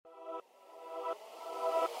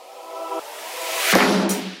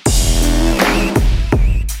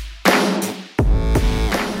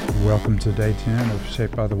to day 10 of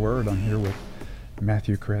Shaped by the Word. I'm here with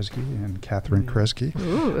Matthew Kresge and Catherine Kresge.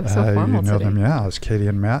 Ooh, it's so formal you know today. them, yeah. It's Katie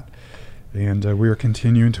and Matt. And we are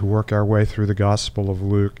continuing to work our way through the Gospel of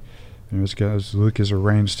Luke. As Luke has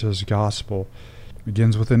arranged his Gospel, it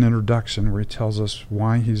begins with an introduction where he tells us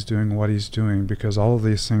why he's doing what he's doing, because all of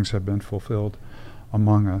these things have been fulfilled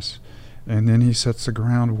among us. And then he sets the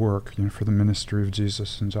groundwork for the ministry of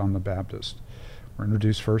Jesus and John the Baptist. We're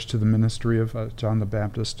introduced first to the ministry of John the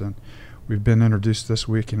Baptist, and we've been introduced this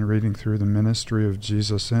week in reading through the ministry of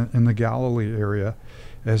Jesus in the Galilee area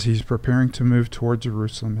as he's preparing to move toward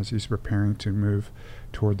Jerusalem, as he's preparing to move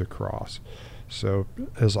toward the cross. So,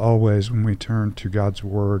 as always, when we turn to God's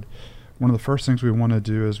Word, one of the first things we want to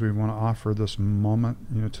do is we want to offer this moment,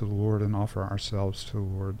 to the Lord and offer ourselves to the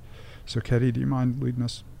Lord. So, Katie, do you mind leading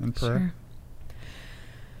us in prayer? Sure.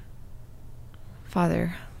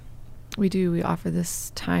 Father, we offer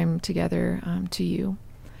this time together to you.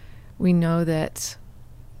 We know that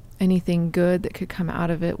anything good that could come out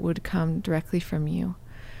of it would come directly from you.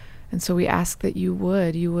 And so we ask that you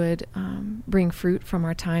would bring fruit from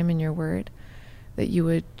our time in your word, that you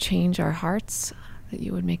would change our hearts, that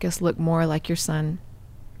you would make us look more like your Son.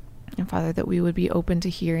 And Father, that we would be open to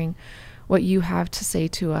hearing what you have to say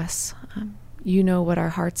to us. You know what our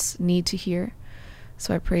hearts need to hear.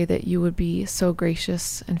 So I pray that you would be so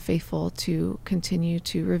gracious and faithful to continue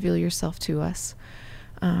to reveal yourself to us.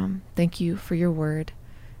 Thank you for your word,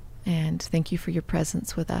 and thank you for your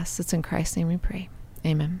presence with us. It's in Christ's name we pray.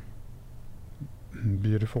 Amen.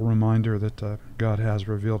 Beautiful reminder that God has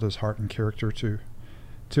revealed his heart and character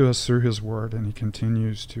to us through his word, and he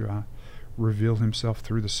continues to reveal himself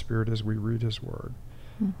through the Spirit as we read his word.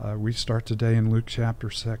 We start today in Luke chapter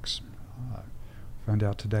 6. Find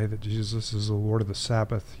out today that Jesus is the Lord of the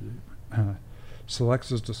Sabbath. He selects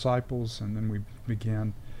his disciples, and then we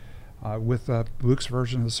begin with Luke's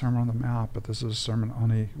version of the Sermon on the Mount, but this is a sermon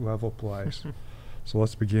on a level place. So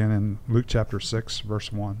let's begin in Luke chapter 6,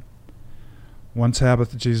 verse 1. One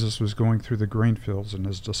Sabbath, Jesus was going through the grain fields, and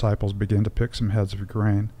his disciples began to pick some heads of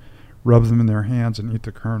grain, rub them in their hands, and eat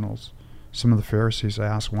the kernels. Some of the Pharisees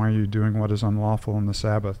asked, "Why are you doing what is unlawful on the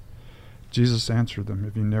Sabbath?" Jesus answered them,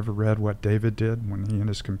 "Have you never read what David did when he and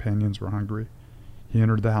his companions were hungry? He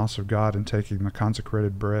entered the house of God, and taking the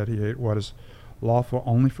consecrated bread, he ate what is lawful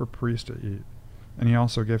only for priests to eat, and he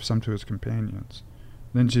also gave some to his companions.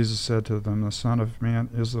 Then Jesus said to them, the Son of Man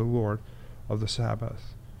is the Lord of the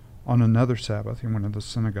Sabbath." On another Sabbath he went into the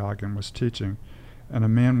synagogue and was teaching, and a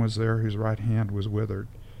man was there whose right hand was withered.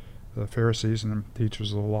 The Pharisees and the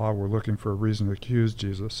teachers of the law were looking for a reason to accuse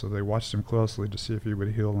Jesus, so they watched him closely to see if he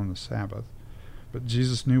would heal on the Sabbath. But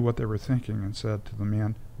Jesus knew what they were thinking and said to the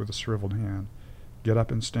man with the shriveled hand, "Get up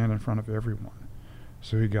and stand in front of everyone."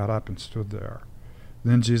 So he got up and stood there.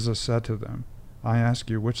 Then Jesus said to them, "I ask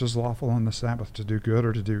you, which is lawful on the Sabbath, to do good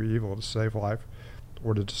or to do evil, to save life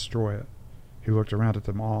or to destroy it?" He looked around at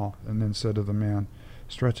them all and then said to the man,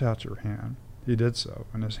 "Stretch out your hand." He did so,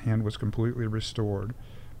 and his hand was completely restored.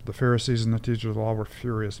 The Pharisees and the teachers of the law were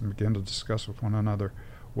furious and began to discuss with one another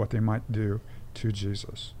what they might do to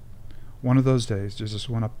Jesus. One of those days, Jesus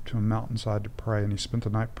went up to a mountainside to pray, and he spent the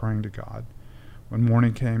night praying to God. When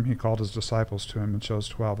morning came, he called his disciples to him and chose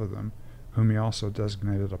 12 of them, whom he also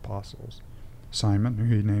designated apostles: Simon, who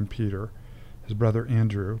he named Peter, his brother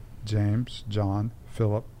Andrew, James, John,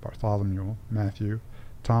 Philip, Bartholomew, Matthew,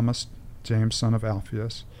 Thomas, James son of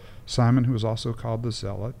Alphaeus, Simon, who was also called the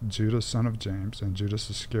Zealot, Judas son of James, and Judas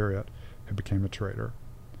Iscariot, who became a traitor.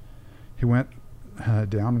 He went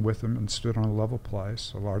down with them and stood on a level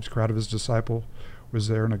place. A large crowd of his disciples was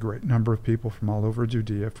there, and a great number of people from all over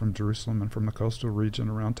Judea, from Jerusalem, and from the coastal region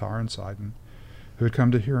around Tyre and Sidon, who had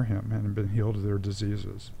come to hear him and had been healed of their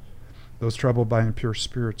diseases. Those troubled by impure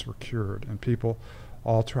spirits were cured, and people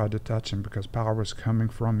all tried to touch him, because power was coming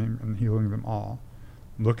from him and healing them all.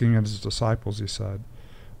 Looking at his disciples, he said,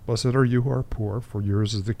 "Blessed are you who are poor, for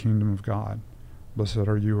yours is the kingdom of God. Blessed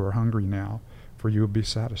are you who are hungry now, for you will be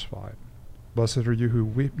satisfied. Blessed are you who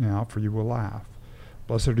weep now, for you will laugh.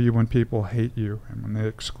 Blessed are you when people hate you, and when they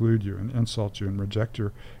exclude you, and insult you, and reject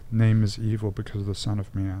your name as evil because of the Son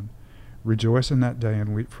of Man. Rejoice in that day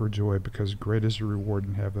and weep for joy, because great is your reward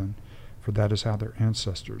in heaven, for that is how their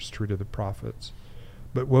ancestors treated the prophets.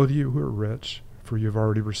 But woe to you who are rich, for you have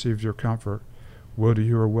already received your comfort. Woe to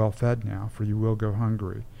you who are well fed now, for you will go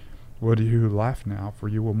hungry. Woe to you who laugh now, for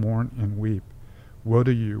you will mourn and weep. Woe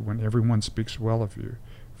to you when everyone speaks well of you,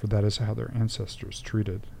 for that is how their ancestors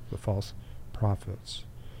treated the false prophets."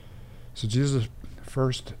 So Jesus'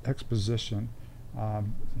 first exposition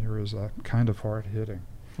here is kind of hard-hitting.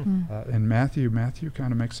 And Matthew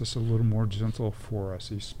kind of makes this a little more gentle for us.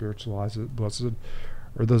 He spiritualizes it. Blessed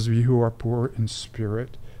or those of you who are poor in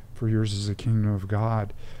spirit, for yours is the kingdom of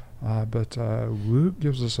God. But Luke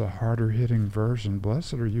gives us a harder-hitting version.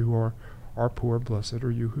 Blessed are you who are poor. Blessed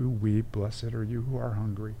are you who weep. Blessed are you who are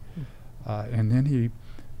hungry. And then he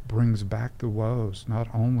brings back the woes. Not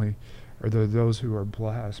only are there those who are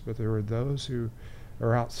blessed, but there are those who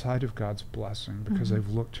are outside of God's blessing because they've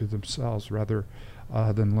looked to themselves rather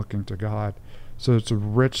than looking to God. So it's a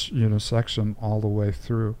rich, section all the way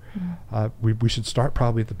through. We should start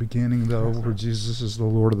probably at the beginning, though, where Jesus is the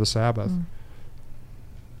Lord of the Sabbath.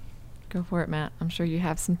 Go for it, Matt. I'm sure you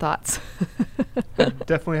have some thoughts. I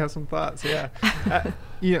definitely have some thoughts. Yeah,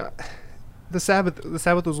 the Sabbath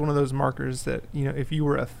was one of those markers that, if you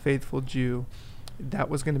were a faithful Jew, that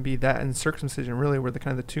was going to be that, and circumcision really were the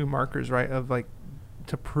kind of the two markers, right? Of like,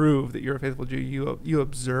 to prove that you're a faithful Jew, you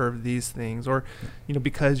observe these things, or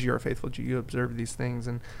because you're a faithful Jew, you observe these things.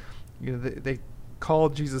 And they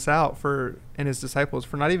called Jesus out and his disciples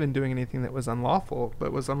for not even doing anything that was unlawful,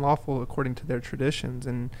 but was unlawful according to their traditions.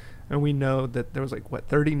 And we know that there was about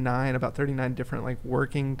 39 different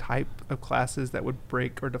working type of classes that would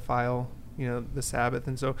break or defile the Sabbath.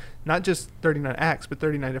 And so not just 39 acts, but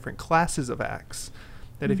 39 different classes of acts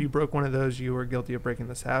that if you broke one of those, you were guilty of breaking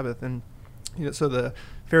the Sabbath. And so the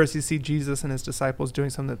Pharisees see Jesus and his disciples doing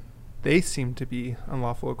something that they seem to be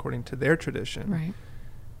unlawful according to their tradition. Right.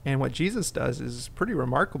 And what Jesus does is pretty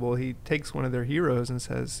remarkable. He takes one of their heroes and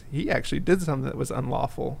says, he actually did something that was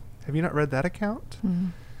unlawful. Have you not read that account?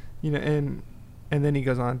 And then he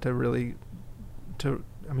goes on to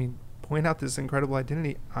point out this incredible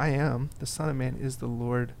identity. I am, the Son of Man is the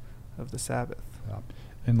Lord of the Sabbath.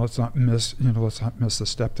 And let's not miss the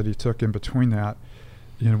step that he took in between that.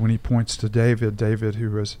 When he points to David,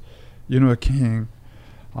 who was, a king,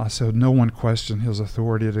 so no one questioned his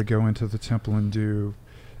authority to go into the temple and do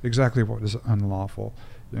exactly what was unlawful.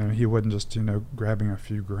 He wasn't just, grabbing a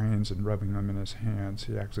few grains and rubbing them in his hands.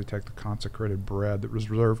 He actually took the consecrated bread that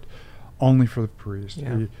was reserved only for the priest.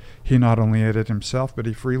 Yeah. He not only ate it himself, but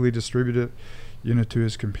he freely distributed it, to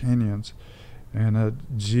his companions. And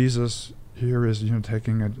Jesus here is,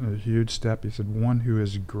 taking a huge step. He said, one who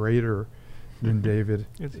is greater than David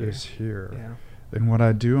is here. Yeah. And what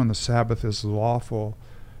I do on the Sabbath is lawful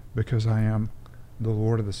because I am the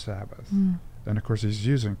Lord of the Sabbath. And of course he's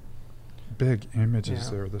using big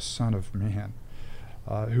images there, the Son of Man,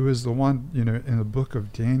 who is the one, in the book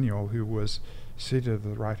of Daniel, who was seated at the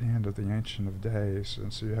right hand of the Ancient of Days.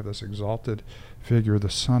 And so you have this exalted figure,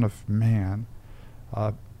 the Son of Man,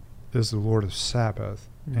 is the Lord of Sabbath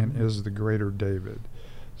and is the greater David.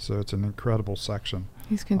 So it's an incredible section.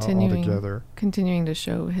 He's continuing to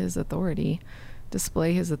show his authority,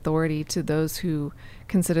 display his authority to those who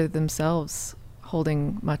consider themselves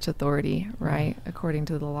holding much authority, right, according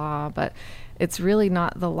to the law. But it's really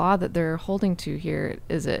not the law that they're holding to here,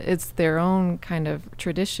 is it? It's their own kind of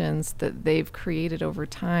traditions that they've created over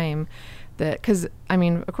time. Because,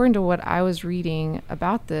 according to what I was reading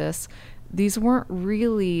about this, these weren't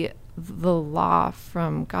really the law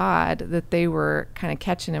from God that they were kind of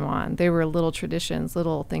catching him on. They were little traditions,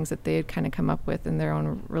 little things that they had kind of come up with in their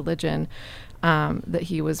own religion that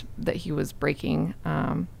he was breaking.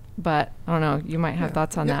 But I don't know. You might have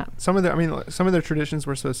thoughts on that. Some of their traditions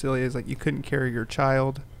were so silly as you couldn't carry your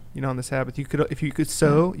child, on the Sabbath. You could, if you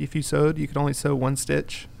sewed, you could only sew one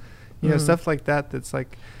stitch. Stuff like that. That's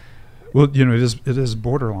like. Well, it is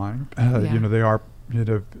borderline. They are.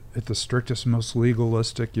 At the strictest, most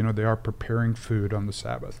legalistic, they are preparing food on the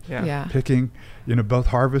Sabbath. Yeah. Picking, both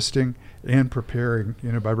harvesting and preparing,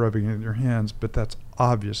 by rubbing it in your hands. But that's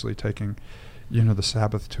obviously taking, the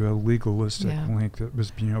Sabbath to a legalistic length that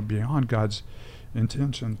was, beyond God's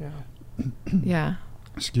intention. Yeah.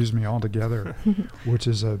 Excuse me, altogether, which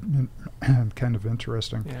is kind of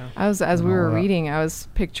interesting. Yeah. As we were reading, I was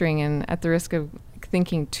picturing, and at the risk of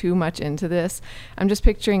thinking too much into this, I'm just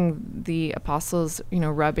picturing the apostles,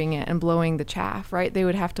 rubbing it and blowing the chaff, right? They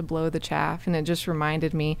would have to blow the chaff, and it just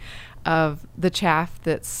reminded me of the chaff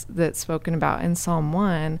that's spoken about in Psalm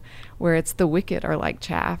 1, where it's the wicked are like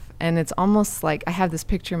chaff. And it's almost like I have this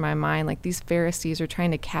picture in my mind, like these Pharisees are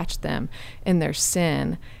trying to catch them in their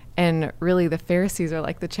sin. And really the Pharisees are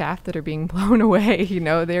like the chaff that are being blown away.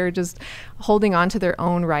 They're just holding on to their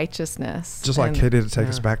own righteousness. Just like Katie to take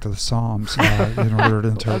us back to the Psalms in order to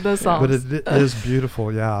interpret. The Psalms. But it is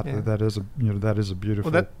beautiful. Yeah. That is a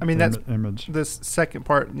beautiful image. This second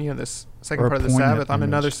part, this second part of the Sabbath. On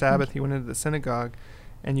another Sabbath, he went into the synagogue,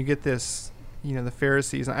 and you get this, the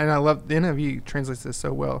Pharisees. And I love, the NIV translates this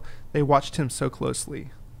so well. They watched him so closely,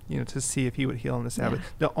 to see if he would heal on the Sabbath.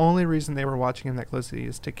 Yeah. The only reason they were watching him that closely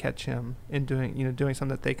is to catch him in doing something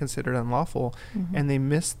that they considered unlawful, and they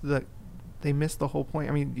missed the they miss the whole point.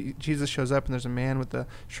 I mean, Jesus shows up and there's a man with a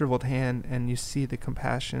shriveled hand, and you see the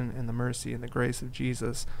compassion and the mercy and the grace of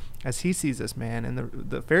Jesus as he sees this man, and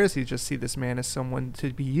the Pharisees just see this man as someone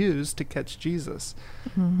to be used to catch Jesus.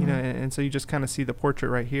 Mm-hmm. You know, and so you just kind of see the portrait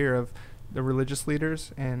right here of the religious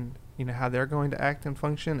leaders and, you know, how they're going to act and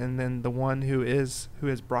function, and then the one who has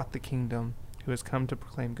brought the kingdom, who has come to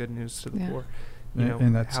proclaim good news to the poor. You know,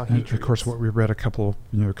 and that's how he of course treats. what we read a couple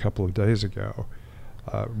of days ago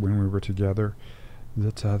when we were together,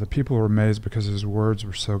 that the people were amazed because his words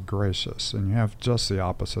were so gracious. And you have just the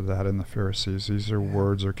opposite of that in the Pharisees. These are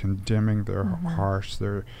words are condemning, they're harsh,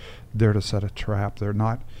 they're there to set a trap. They're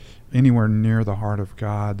not anywhere near the heart of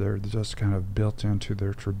God. They're just kind of built into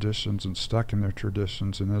their traditions and stuck in their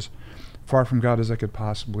traditions, and as far from God as they could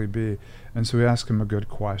possibly be. And so we ask him a good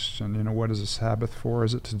question. You know, what is the Sabbath for?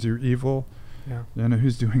 Is it to do evil? Yeah. You know,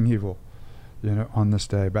 who's doing evil? You know, on this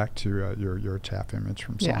day, back to your chaff image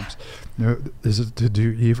from Psalms. You know, is it to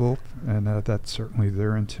do evil? And that's certainly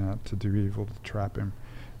their intent, to do evil, to trap him,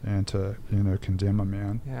 and to, you know, condemn a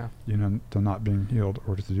man, Yeah. you know, to not being healed,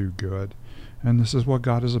 or to do good. And this is what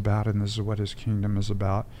God is about, and this is what his kingdom is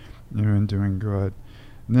about, you know, in doing good.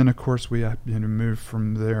 And then, of course, we you know, move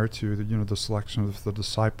from there to the, you know, the selection of the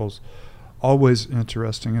disciples. Always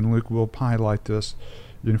interesting, and Luke will highlight this,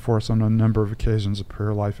 you know, for us on a number of occasions, the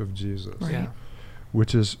prayer life of Jesus, Right. Yeah.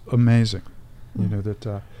 which is amazing. You know,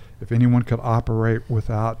 that if anyone could operate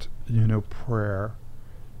without, you know, prayer,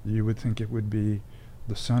 you would think it would be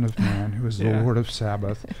the Son of Man, who is the Yeah. Lord of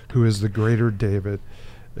Sabbath, who is the greater David.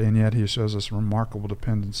 And yet he shows us remarkable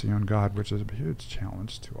dependency on God, which is a huge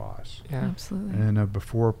challenge to us. Yeah. Absolutely. And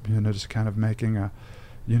before, you know, just kind of making a,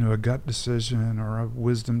 you know, a gut decision or a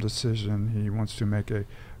wisdom decision, he wants to make a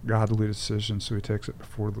godly decision. So he takes it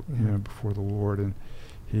before the, you know, before the Lord, and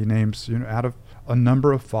he names, you know, out of a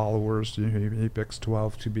number of followers, you know, he picks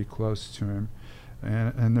 12 to be close to him,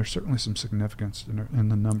 and there's certainly some significance, you know, in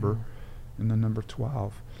the number. In the number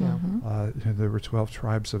 12. Yeah. Mhm. You know, there were 12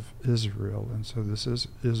 tribes of Israel, and so this is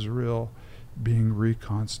Israel being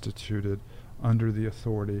reconstituted under the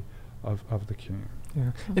authority of the king.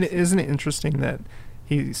 Yeah. And isn't it interesting that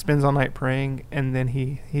he spends all night praying, and then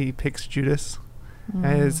he picks Judas?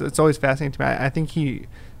 And it's always fascinating to me. I think he,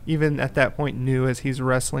 even at that point, knew, as he's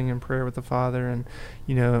wrestling in prayer with the Father, and,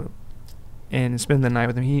 you know, and spend the night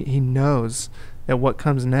with him, he knows that what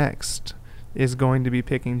comes next is going to be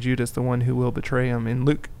picking Judas, the one who will betray him. And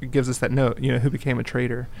Luke gives us that note, you know, who became a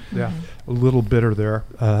traitor. Yeah, a little bitter there,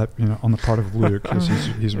 you know, on the part of Luke, as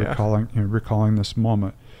he's Yeah. recalling this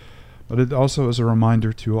moment. But it also is a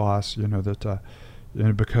reminder to us, you know, that you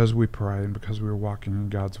know, because we pray and because we're walking in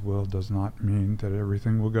God's will, does not mean that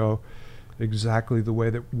everything will go exactly the way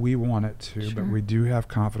that we want it to. Sure. But we do have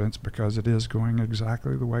confidence because it is going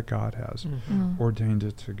exactly the way God has ordained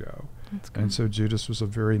it to go. That's good. And so Judas was a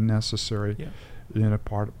very necessary, Yeah. you know,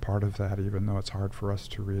 part of that, even though it's hard for us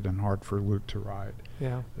to read and hard for Luke to write.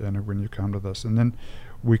 Yeah. And when you come to this, and then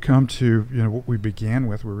we come to, you know, what we began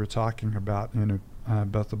with. We were talking about, you know,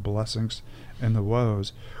 about the blessings and the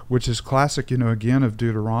woes, which is classic, you know, again, of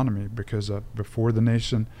Deuteronomy, because before the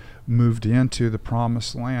nation moved into the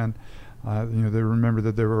promised land, you know, they remember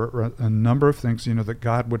that there were a number of things, you know, that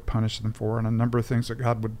God would punish them for, and a number of things that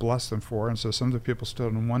God would bless them for. And so some of the people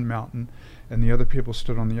stood on one mountain, and the other people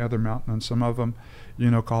stood on the other mountain, and some of them,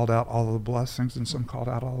 you know, called out all of the blessings, and some called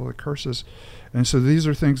out all of the curses. And so these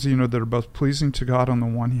are things, you know, that are both pleasing to God on the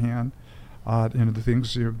one hand, you know, the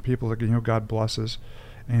things, you know, people that, you know, God blesses,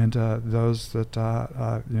 and those that,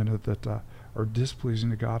 you know, that are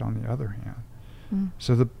displeasing to God on the other hand.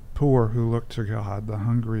 So the poor who look to God, the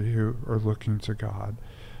hungry who are looking to God,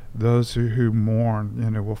 those who mourn,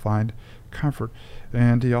 you know, will find comfort.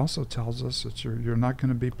 And he also tells us that you're not going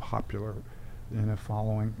to be popular, you know,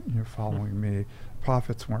 following me.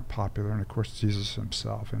 Prophets weren't popular, and of course Jesus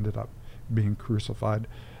himself ended up being crucified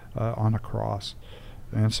on a cross.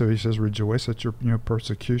 And so he says, rejoice at your, you know,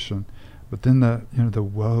 persecution. But then the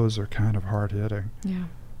woes are kind of hard hitting. Yeah.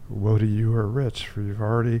 Woe to you who are rich, for you've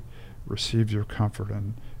already received your comfort,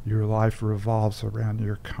 and your life revolves around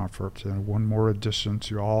your comfort. And one more addition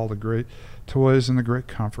to all the great toys and the great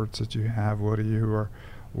comforts that you have. Woe to you who are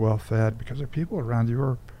well fed, because there are people around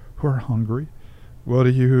you who are hungry. Woe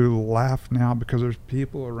to you who laugh now, because there's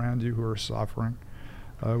people around you who are suffering.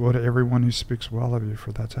 Woe to everyone who speaks well of you,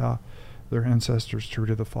 for that's how their ancestors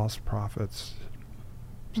treated the false prophets.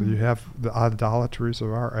 So you have the idolatries of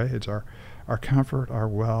our age, our comfort, our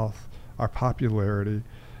wealth, our popularity,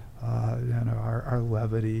 you know, our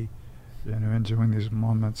levity, you know, enjoying these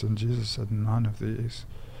moments. And Jesus said, none of these,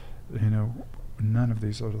 you know, none of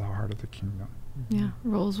these are the heart of the kingdom. Yeah,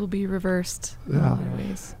 roles will be reversed in a Yeah. lot of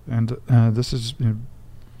ways. And this is,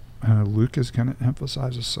 Luke is going to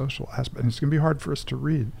emphasize a social aspect. And it's going to be hard for us to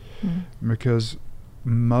read because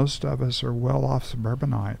most of us are well-off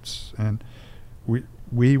suburbanites, and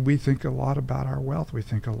we think a lot about our wealth. We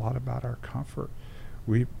think a lot about our comfort.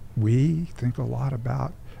 We think a lot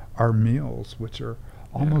about our meals, which are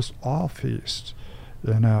almost all feasts,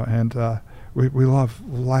 and we love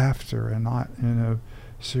laughter and not,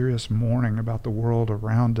 serious mourning about the world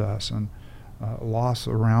around us and loss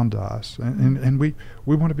around us. And we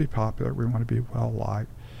want to be popular. We want to be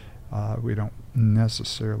well-liked. We don't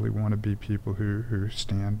necessarily want to be people who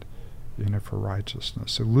stand, for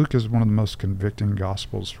righteousness. So Luke is one of the most convicting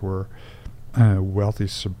gospels for wealthy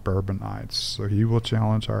suburbanites. So he will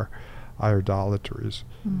challenge our idolatries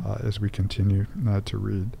as we continue to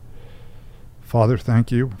read. Father,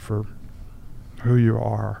 thank you for who you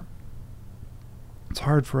are. It's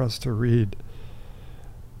hard for us to read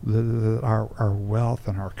our wealth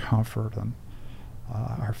and our comfort and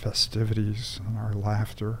our festivities and our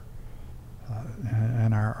laughter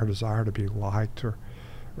and our desire to be liked or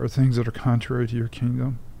things that are contrary to your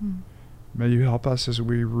kingdom. May you help us as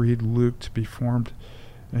we read Luke to be formed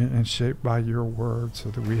and shaped by your word so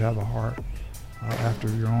that we have a heart after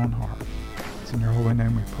your own heart. It's in your holy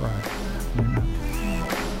name we pray. Amen.